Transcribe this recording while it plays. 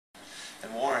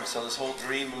born, so this whole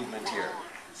dream movement here.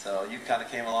 So you kind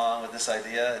of came along with this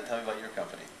idea, and tell me about your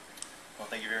company. Well,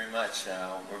 thank you very much.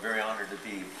 We're very honored to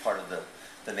be part of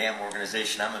the NAMM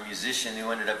organization. I'm a musician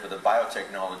who ended up with a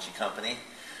biotechnology company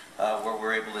where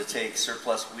we're able to take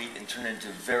surplus wheat and turn it into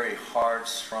very hard,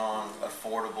 strong,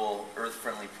 affordable,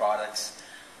 earth-friendly products.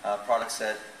 Products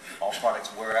that all products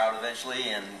wear out eventually,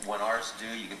 and when ours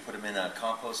do, you can put them in a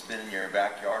compost bin in your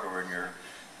backyard or in your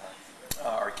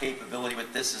our capability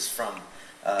with this is from,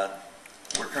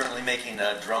 we're currently making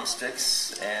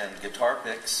drumsticks and guitar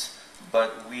picks,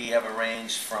 but we have a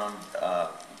range from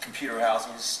computer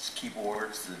housings, to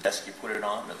keyboards, to the desk you put it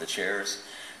on, to the chairs,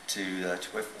 to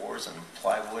Wheatware and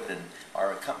plywood. And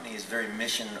our company is very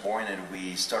mission oriented.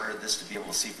 We started this to be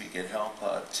able to see if we could help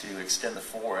to extend the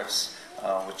forests.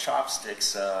 With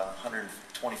chopsticks,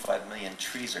 125 million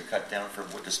trees are cut down for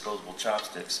wood disposable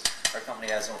chopsticks. Our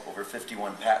company has over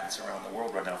 51 patents around the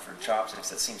world right now for chopsticks.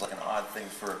 That seems like an odd thing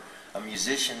for a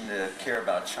musician to care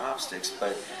about chopsticks,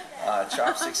 but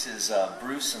chopsticks is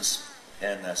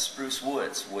and spruce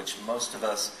woods, which most of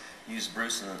us use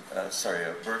birch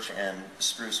and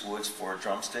spruce woods for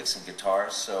drumsticks and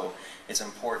guitars. So it's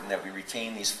important that we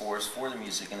retain these forests for the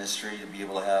music industry to be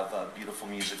able to have beautiful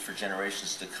music for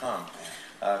generations to come.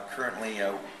 Currently,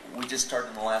 we just started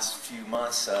in the last few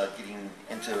months getting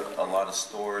into a lot of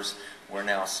stores. We're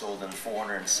now sold in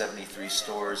 473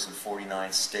 stores in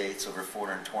 49 states, over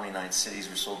 429 cities.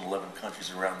 We're sold in 11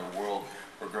 countries around the world.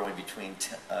 We're growing between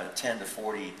 10 to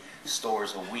 40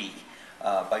 stores a week.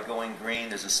 By going green,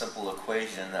 there's a simple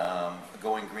equation.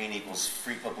 Going green equals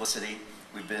free publicity.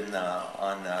 We've been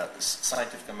on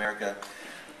Scientific America,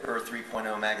 Earth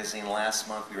 3.0 magazine last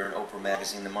month. We were in Oprah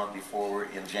magazine the month before.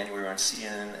 In January, we were on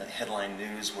CNN Headline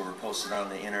News, where we were posted on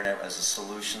the internet as a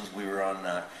solutions. We were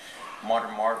on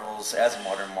Modern Marvels as a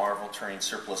Modern Marvel, turning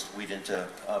surplus wheat into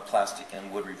plastic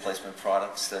and wood replacement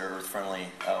products that are earth-friendly.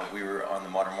 We were on the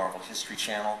Modern Marvel History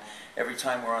Channel. Every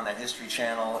time we're on that History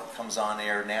Channel, it comes on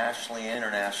air nationally and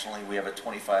internationally. We have a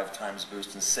 25 times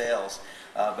boost in sales.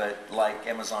 But like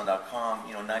Amazon.com,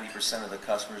 90% of the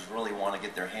customers really want to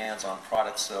get their hands on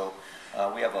products. So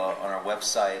we have on our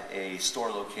website a store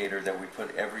locator that we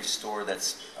put every store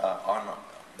that's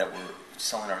that we're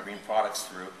selling our green products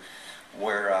through,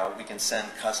 where we can send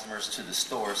customers to the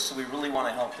stores. So we really want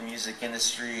to help the music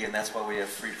industry, and that's why we have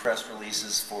free press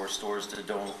releases for stores to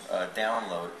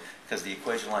download, because the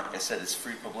equation, like I said, is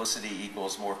free publicity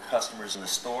equals more customers in the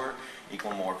store,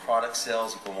 equal more product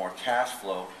sales, equal more cash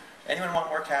flow. Anyone want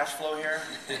more cash flow here?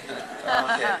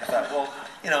 Okay. Well,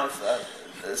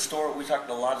 the store, we talked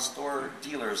to a lot of store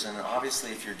dealers, and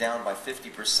obviously if you're down by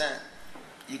 50%,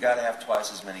 you got to have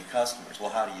twice as many customers. Well,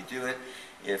 how do you do it?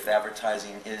 If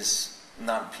advertising is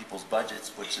not in people's budgets,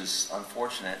 which is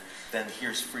unfortunate, then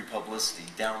here's free publicity.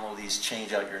 Download these,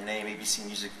 change out your name, ABC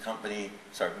Music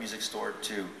Music Store,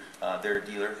 to their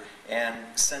dealer, and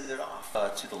send it off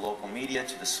to the local media,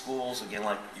 to the schools. Again,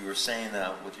 like you were saying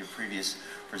with your previous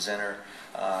presenter,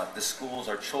 the schools,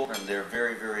 our children, they're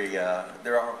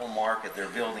they're our whole market. They're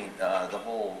building the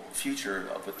whole future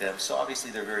with them. So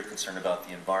obviously they're very concerned about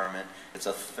the environment. It's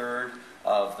a third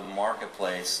of the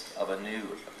marketplace of a new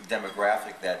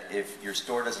demographic that if your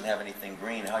store doesn't have anything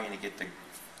green, how are you going to get the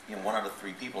 1 out of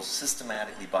 3 people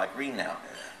systematically buy green now?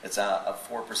 It's up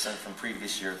 4% from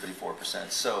previous year, 34%.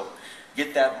 So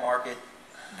get that market,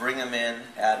 bring them in,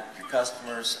 add your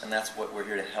customers, and that's what we're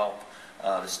here to help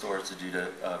the stores to do to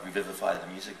revivify the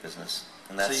music business.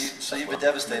 And that's, so you've been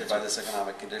devastated by this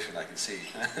economic condition, I can see.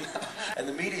 And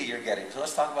the media you're getting. So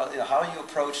let's talk about how you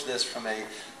approach this from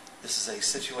this is a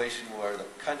situation where the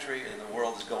country and the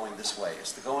world is going this way.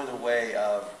 It's going the way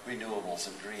of renewables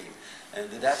and green. And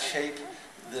did that shape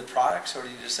the products, or do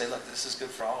you just say, look, this is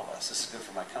good for all of us, this is good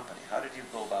for my company? How did you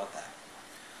go about that?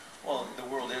 Well, the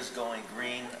world is going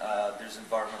green. There's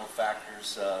environmental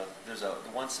factors. There's the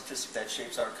one statistic that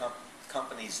shapes our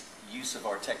company's use of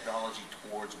our technology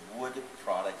towards wood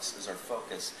products as our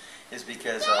focus is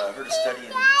because I heard a study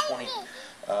in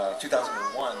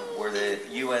 2001 where the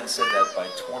UN said that by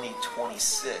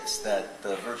 2026 that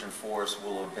the virgin forest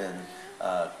will have been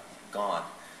gone.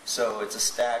 So it's a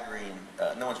staggering,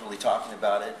 no one's really talking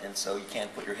about it, and so you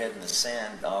can't put your head in the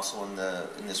sand. Also in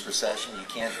this recession, you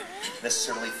can't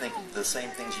necessarily think of the same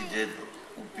things you did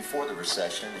before the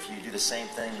recession. If you do the same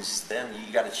things, then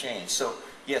you got to change. So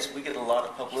yes, we get a lot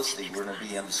of publicity. We're going to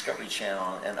be on Discovery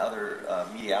Channel and other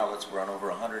media outlets. We're on over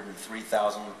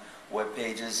 103,000 web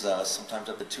pages, sometimes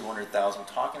up to 200,000,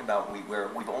 talking about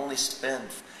Wheatware. We've only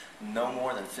spent no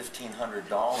more than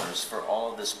 $1,500 for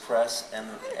all of this press, and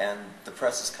the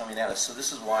press is coming at us. So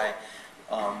this is why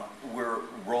we're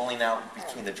rolling out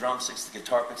between the drumsticks, the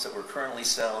guitar picks that we're currently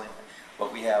selling.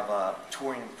 but we have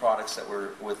touring products that we're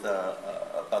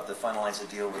about to finalize a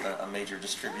deal with a major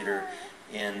distributor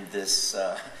in this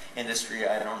industry.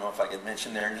 I don't know if I could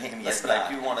mention their name yet, but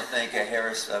I do want to thank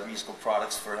Harris Musical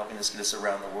Products for helping us get us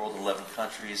around the world, 11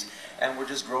 countries, and we're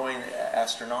just growing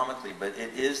astronomically. But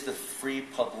it is the free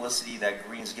publicity that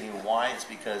green's getting. Why? It's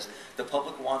because the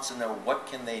public wants to know what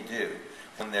can they do.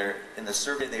 When they're in the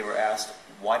survey, they were asked,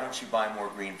 why don't you buy more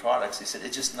green products? They said,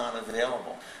 it's just not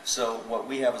available. So what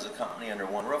we have as a company under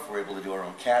one roof, we're able to do our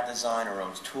own CAD design, our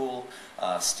own tool,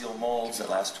 steel molds that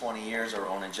last 20 years, our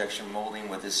own injection molding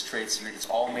with this trade secret. It's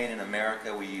all made in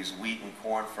America. We use wheat and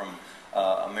corn from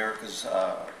America's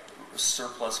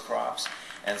surplus crops.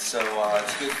 And so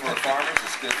it's good for farmers,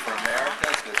 it's good for America,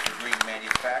 it's good for green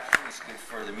manufacturing, it's good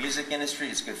for the music industry,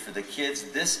 it's good for the kids.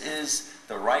 This is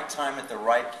the right time at the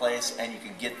right place, and you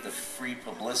can get the free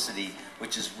publicity,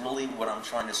 which is really what I'm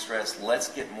trying to stress. Let's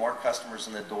get more customers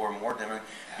in the door, more demo,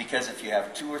 because if you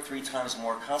have 2 or 3 times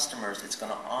more customers, it's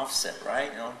going to offset,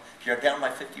 right? You know, if you're down by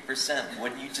 50%,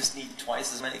 wouldn't you just need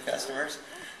twice as many customers?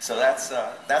 So that's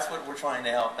what we're trying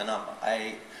to help, and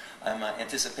I'm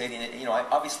anticipating it. You know,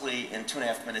 obviously in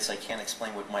 2.5 minutes I can't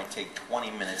explain what might take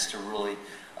 20 minutes to really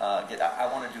get.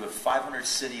 I want to do a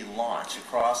 500-city launch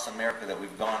across America that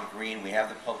we've gone green. We have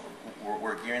the public.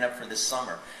 We're gearing up for this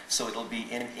summer, so it'll be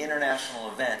an international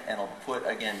event, and it'll put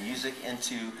again music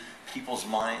into people's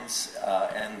minds.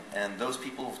 And those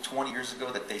people of 20 years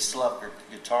ago that they still have their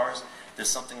guitars. There's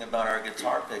something about our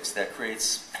guitar picks that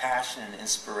creates passion and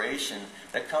inspiration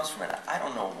that comes from it. I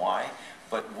don't know why.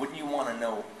 But wouldn't you want to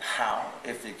know how,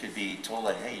 if it could be told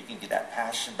that, hey, you can get that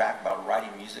passion back about writing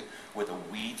music with a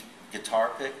wheat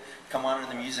guitar pick? Come on in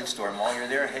the music store, and while you're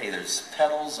there, hey, there's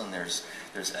pedals, and there's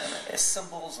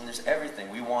cymbals, and there's everything.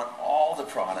 We want all the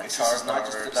products. This is not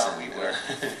just about Wheatware.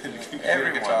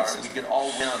 Everyone, so we can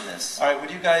all win on this. All right,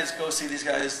 would you guys go see these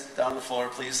guys down the floor,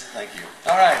 please? Thank you.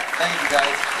 All right, thank you,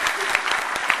 guys.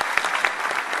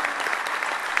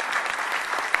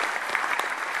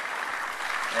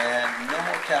 And no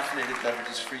more caffeinated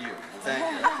beverages for you. Thank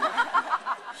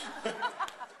you.